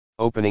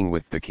Opening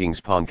with the king's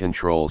pawn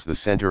controls the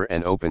center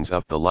and opens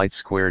up the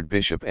light-squared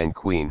bishop and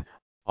queen,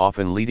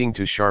 often leading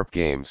to sharp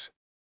games.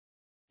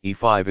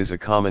 e5 is a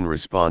common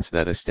response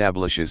that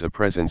establishes a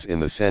presence in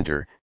the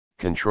center,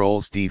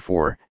 controls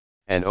d4,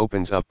 and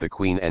opens up the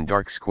queen and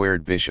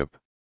dark-squared bishop.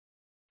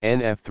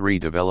 Nf3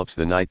 develops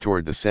the knight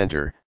toward the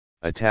center,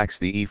 attacks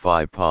the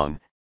e5 pawn,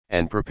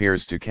 and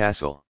prepares to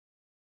castle.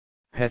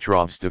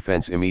 Petrov's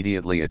defense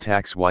immediately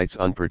attacks white's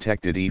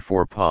unprotected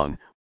e4 pawn,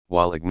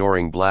 while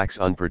ignoring black's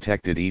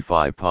unprotected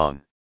e5 pawn.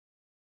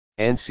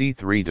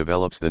 Nc3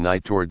 develops the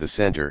knight toward the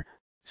center,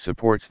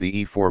 supports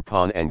the e4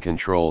 pawn and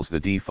controls the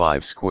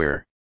d5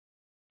 square.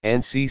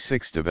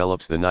 Nc6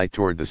 develops the knight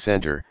toward the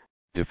center,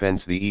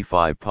 defends the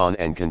e5 pawn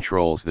and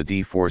controls the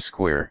d4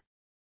 square.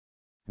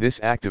 This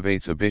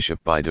activates a bishop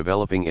by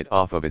developing it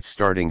off of its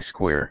starting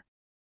square.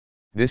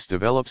 This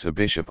develops a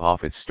bishop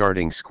off its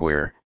starting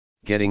square,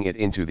 getting it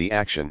into the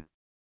action.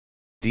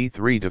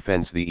 d3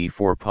 defends the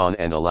e4 pawn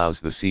and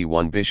allows the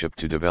c1 bishop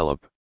to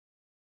develop.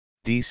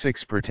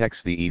 d6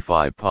 protects the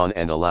e5 pawn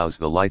and allows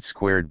the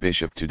light-squared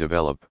bishop to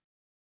develop.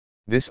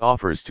 This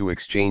offers to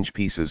exchange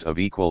pieces of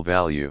equal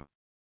value.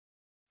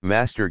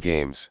 Master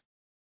games.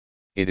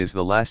 It is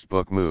the last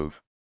book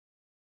move.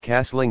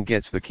 Castling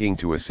gets the king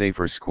to a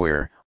safer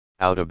square,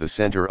 out of the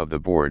center of the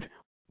board,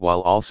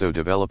 while also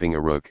developing a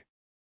rook.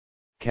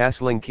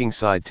 Castling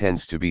kingside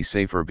tends to be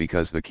safer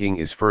because the king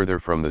is further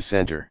from the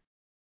center.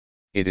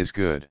 It is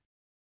good.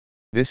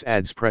 This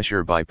adds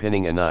pressure by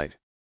pinning a knight.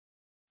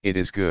 It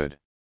is good.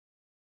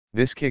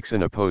 This kicks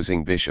an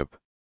opposing bishop.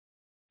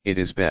 It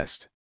is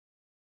best.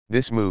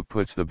 This move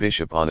puts the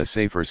bishop on a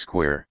safer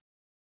square.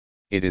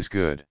 It is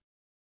good.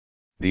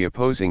 The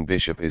opposing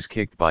bishop is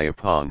kicked by a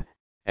pawn,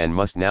 and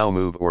must now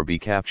move or be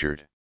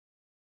captured.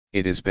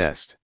 It is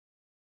best.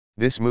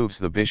 This moves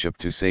the bishop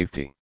to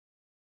safety.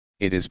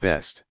 It is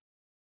best.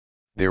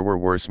 There were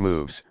worse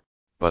moves,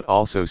 but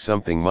also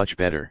something much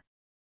better.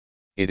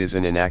 It is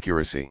an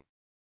inaccuracy.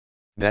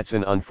 That's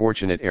an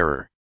unfortunate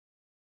error.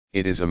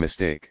 It is a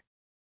mistake.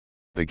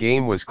 The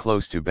game was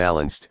close to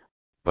balanced,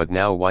 but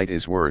now white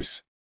is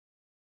worse.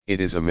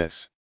 It is a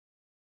miss.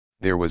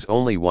 There was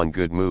only one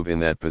good move in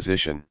that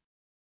position.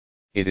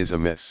 It is a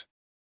miss.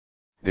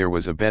 There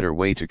was a better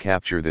way to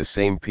capture this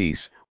same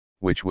piece,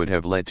 which would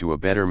have led to a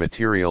better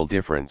material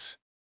difference.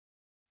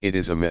 It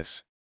is a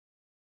miss.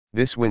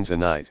 This wins a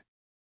knight.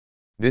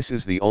 This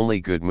is the only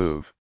good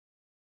move.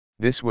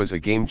 This was a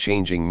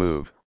game-changing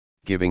move,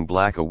 giving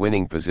black a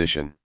winning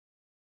position.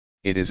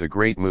 It is a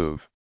great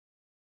move.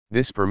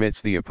 This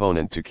permits the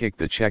opponent to kick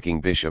the checking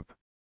bishop.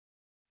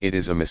 It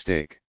is a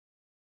mistake.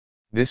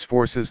 This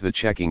forces the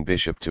checking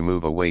bishop to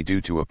move away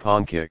due to a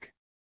pawn kick.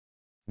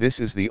 This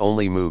is the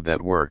only move that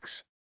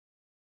works.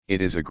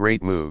 It is a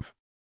great move.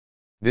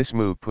 This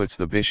move puts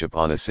the bishop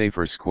on a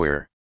safer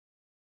square.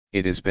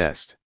 It is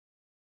best.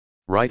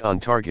 Right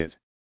on target.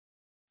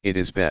 It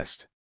is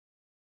best.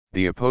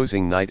 The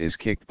opposing knight is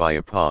kicked by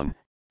a pawn,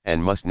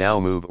 and must now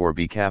move or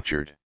be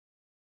captured.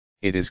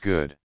 It is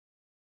good.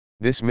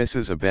 This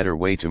misses a better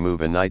way to move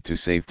a knight to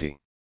safety.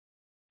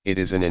 It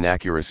is an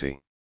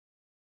inaccuracy.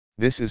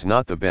 This is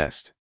not the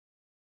best.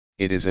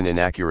 It is an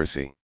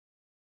inaccuracy.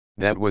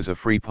 That was a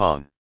free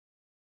pawn.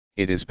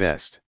 It is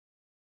best.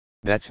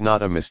 That's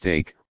not a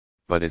mistake,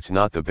 but it's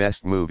not the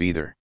best move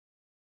either.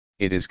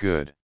 It is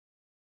good.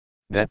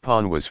 That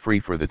pawn was free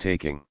for the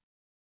taking.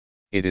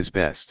 It is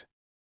best.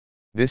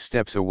 This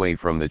steps away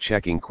from the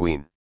checking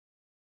queen.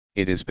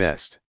 It is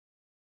best.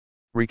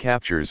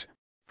 Recaptures,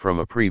 from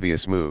a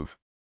previous move.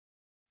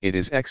 It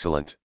is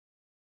excellent.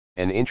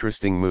 An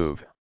interesting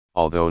move,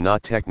 although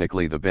not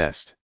technically the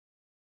best.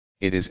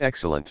 It is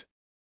excellent.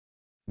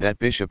 That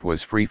bishop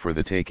was free for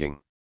the taking.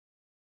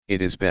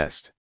 It is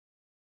best.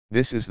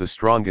 This is the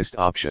strongest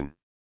option.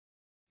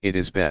 It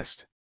is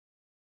best.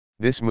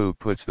 This move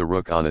puts the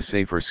rook on a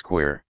safer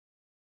square.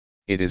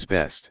 It is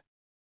best.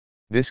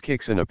 This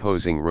kicks an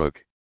opposing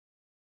rook.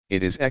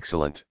 It is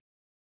excellent.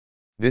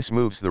 This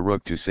moves the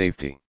rook to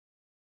safety.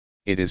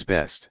 It is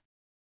best.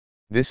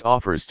 This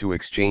offers to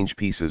exchange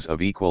pieces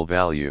of equal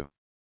value.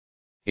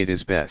 It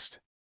is best.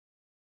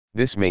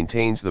 This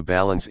maintains the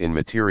balance in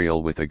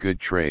material with a good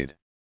trade.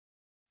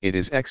 It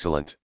is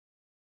excellent.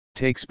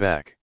 Takes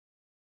back.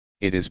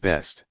 It is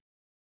best.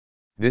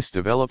 This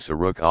develops a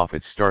rook off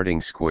its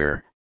starting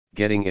square,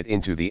 getting it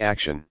into the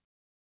action.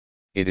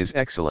 It is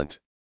excellent.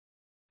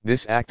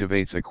 This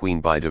activates a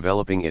queen by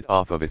developing it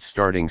off of its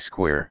starting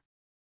square.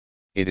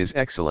 It is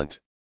excellent.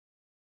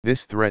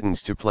 This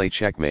threatens to play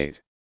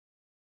checkmate.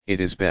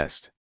 It is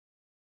best.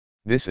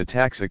 This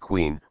attacks a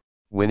queen,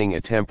 winning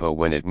a tempo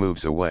when it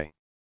moves away.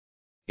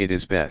 It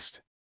is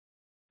best.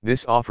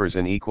 This offers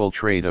an equal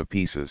trade of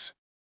pieces.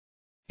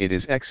 It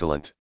is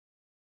excellent.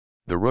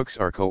 The rooks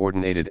are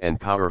coordinated and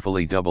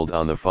powerfully doubled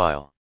on the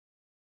file.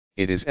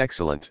 It is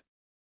excellent.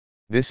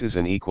 This is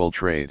an equal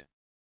trade.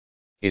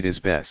 It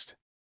is best.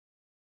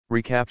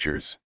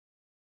 Recaptures.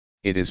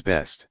 It is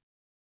best.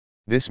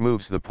 This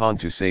moves the pawn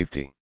to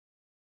safety.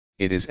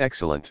 It is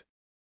excellent.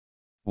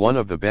 One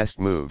of the best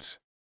moves.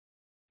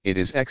 It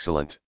is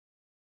excellent.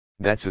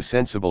 That's a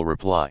sensible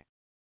reply.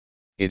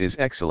 It is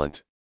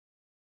excellent.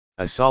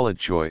 A solid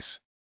choice.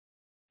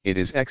 It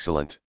is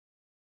excellent.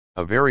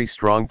 A very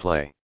strong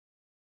play.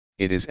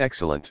 It is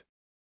excellent.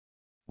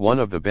 One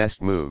of the best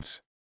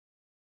moves.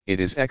 It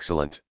is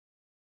excellent.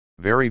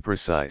 Very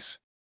precise.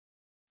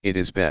 It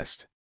is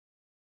best.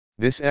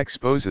 This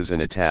exposes an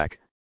attack,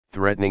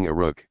 threatening a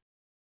rook.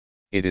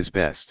 It is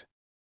best.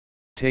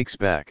 Takes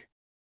back.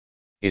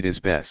 It is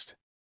best.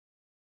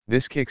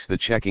 This kicks the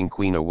checking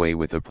queen away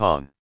with the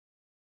pawn.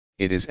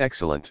 It is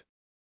excellent.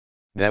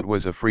 That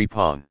was a free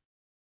pawn.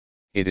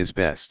 It is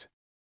best.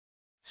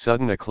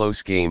 Sudden a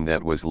close game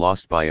that was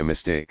lost by a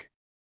mistake.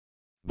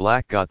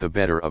 Black got the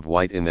better of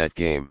white in that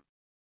game.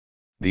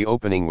 The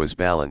opening was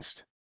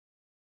balanced.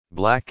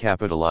 Black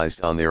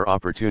capitalized on their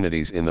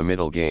opportunities in the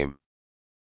middle game.